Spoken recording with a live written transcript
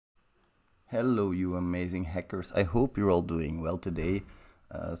Hello, you amazing hackers. I hope you're all doing well today.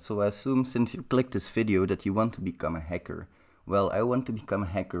 So I assume since you clicked this video that you want to become a hacker. Well, I want to become a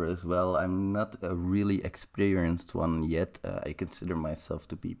hacker as well. I'm not a really experienced one yet. I consider myself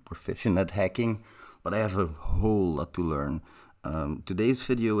to be proficient at hacking, but I have a whole lot to learn. Today's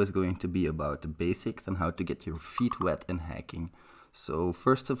video is going to be about the basics and how to get your feet wet in hacking. So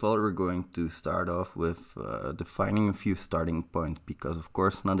first of all, we're going to start off with defining a few starting points, because of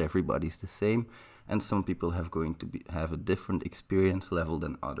course not everybody's the same and some people have a different experience level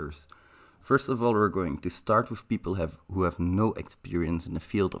than others. First of all, we're going to start with people who have no experience in the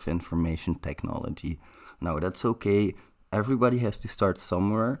field of information technology. Now that's okay, everybody has to start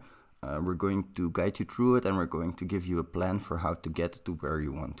somewhere. We're going to guide you through it and we're going to give you a plan for how to get to where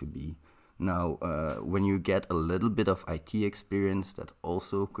you want to be. Now, when you get a little bit of IT experience, that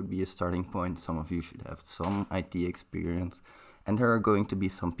also could be a starting point. Some of you should have some IT experience. And there are going to be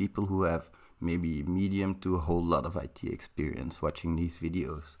some people who have maybe medium to a whole lot of IT experience watching these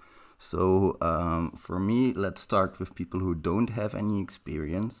videos. So for me, let's start with people who don't have any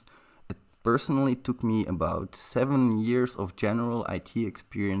experience. It personally took me about 7 years of general IT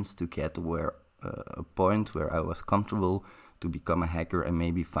experience to get to a point where I was comfortable to become a hacker and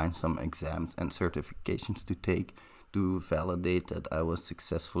maybe find some exams and certifications to take to validate that I was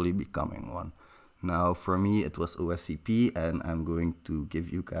successfully becoming one. Now for me it was OSCP, and I'm going to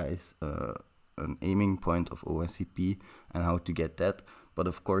give you guys an aiming point of OSCP and how to get that. But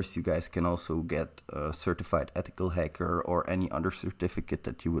of course you guys can also get a certified ethical hacker or any other certificate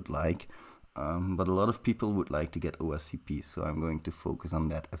that you would like. But a lot of people would like to get OSCP, so I'm going to focus on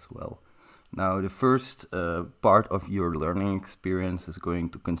that as well. Now, the first part of your learning experience is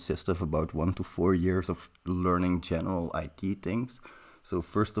going to consist of about 1 to 4 years of learning general IT things. So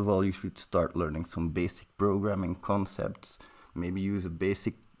first of all, you should start learning some basic programming concepts. Maybe use a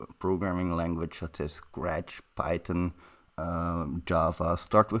basic programming language such as Scratch, Python, Java.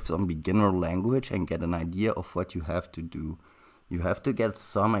 Start with some beginner language and get an idea of what you have to do. You have to get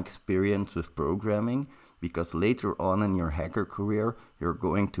some experience with programming, because later on in your hacker career, you're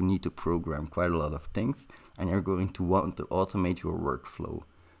going to need to program quite a lot of things and you're going to want to automate your workflow.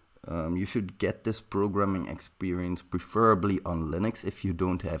 You should get this programming experience preferably on Linux if you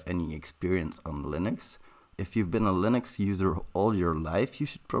don't have any experience on Linux. If you've been a Linux user all your life, you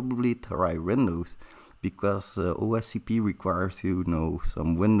should probably try Windows, because OSCP requires you to know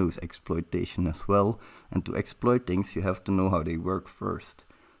some Windows exploitation as well, and to exploit things you have to know how they work first.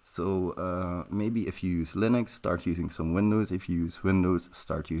 So maybe if you use Linux, start using some Windows. If you use Windows,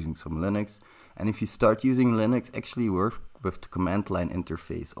 start using some Linux. And if you start using Linux, actually work with the command line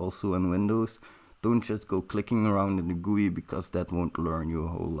interface. Also in Windows, don't just go clicking around in the GUI, because that won't learn you a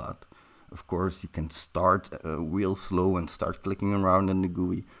whole lot. Of course, you can start real slow and start clicking around in the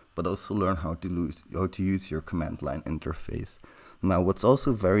GUI, but also learn how to use your command line interface. Now, what's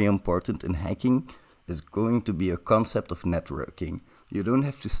also very important in hacking is going to be a concept of networking. You don't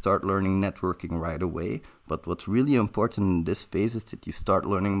have to start learning networking right away, but what's really important in this phase is that you start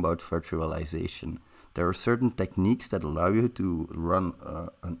learning about virtualization. There are certain techniques that allow you to run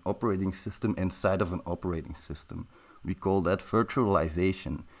an operating system inside of an operating system. We call that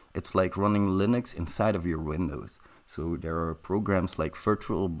virtualization. It's like running Linux inside of your Windows. So there are programs like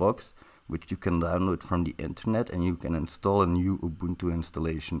VirtualBox, which you can download from the internet, and you can install a new Ubuntu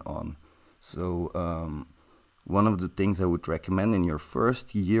installation on. So one of the things I would recommend in your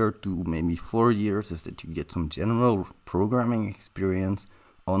first year to maybe 4 years is that you get some general programming experience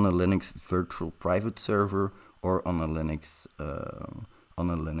on a Linux virtual private server or on a Linux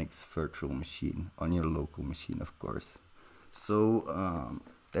virtual machine, on your local machine, of course. So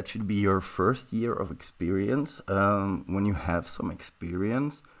that should be your first year of experience. When you have some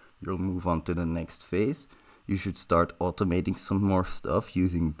experience, you'll move on to the next phase. You should start automating some more stuff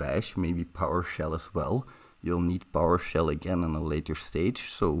using Bash, maybe PowerShell as well. You'll need PowerShell again in a later stage,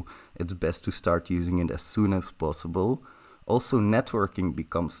 so it's best to start using it as soon as possible. Also, networking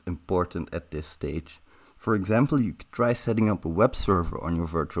becomes important at this stage. For example, you could try setting up a web server on your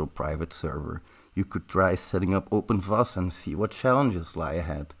virtual private server. You could try setting up OpenVAS and see what challenges lie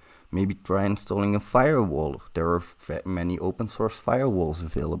ahead. Maybe try installing a firewall. There are many open source firewalls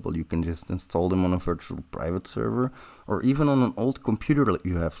available. You can just install them on a virtual private server or even on an old computer that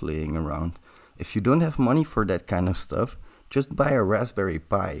you have laying around. If you don't have money for that kind of stuff, just buy a Raspberry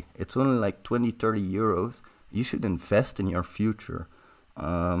Pi. It's only like 20-30 euros. You should invest in your future.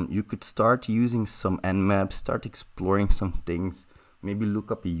 You could start using some Nmap, start exploring some things, maybe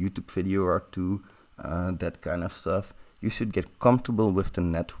look up a YouTube video or two, that kind of stuff. You should get comfortable with the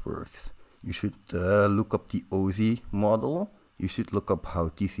networks. You should look up the OSI model. You should look up how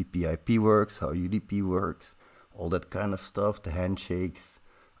TCP/IP works, how UDP works, all that kind of stuff, the handshakes,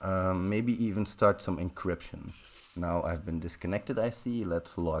 maybe even start some encryption. Now I've been disconnected, I see.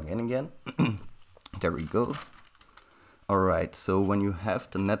 Let's log in again. There we go. Alright, so when you have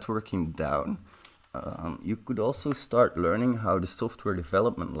the networking down, you could also start learning how the software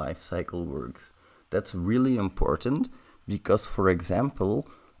development lifecycle works. That's really important because, for example,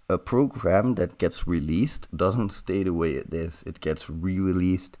 a program that gets released doesn't stay the way it is. It gets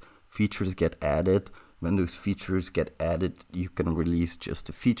re-released, features get added. When those features get added, you can release just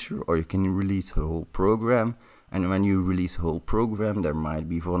a feature or you can release a whole program. And when you release a whole program, there might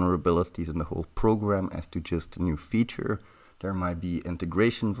be vulnerabilities in the whole program as to just a new feature. There might be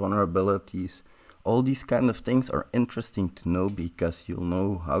integration vulnerabilities. All these kind of things are interesting to know because you'll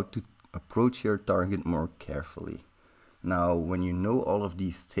know how to approach your target more carefully. Now, when you know all of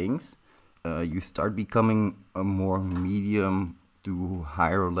these things, you start becoming a more medium to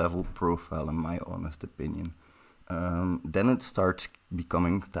higher level profile, in my honest opinion. Then it starts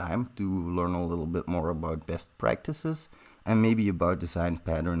becoming time to learn a little bit more about best practices and maybe about design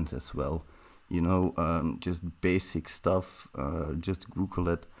patterns as well. You know, just basic stuff, just Google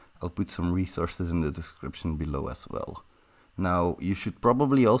it. I'll put some resources in the description below as well. Now, you should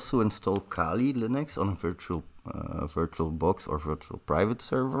probably also install Kali Linux on a virtual box or virtual private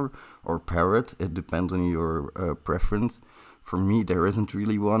server, or Parrot. It depends on your preference. For me, there isn't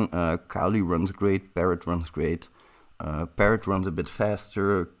really one. Kali runs great, Parrot runs great. Parrot runs a bit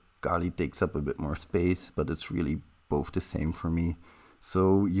faster, Kali takes up a bit more space, but it's really both the same for me.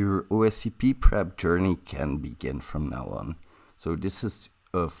 So your OSCP prep journey can begin from now on. So this is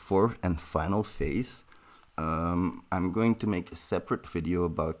a fourth and final phase. I'm going to make a separate video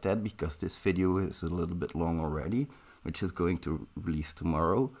about that because this video is a little bit long already, which is going to release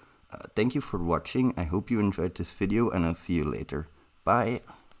tomorrow. Thank you for watching. I hope you enjoyed this video and I'll see you later. Bye!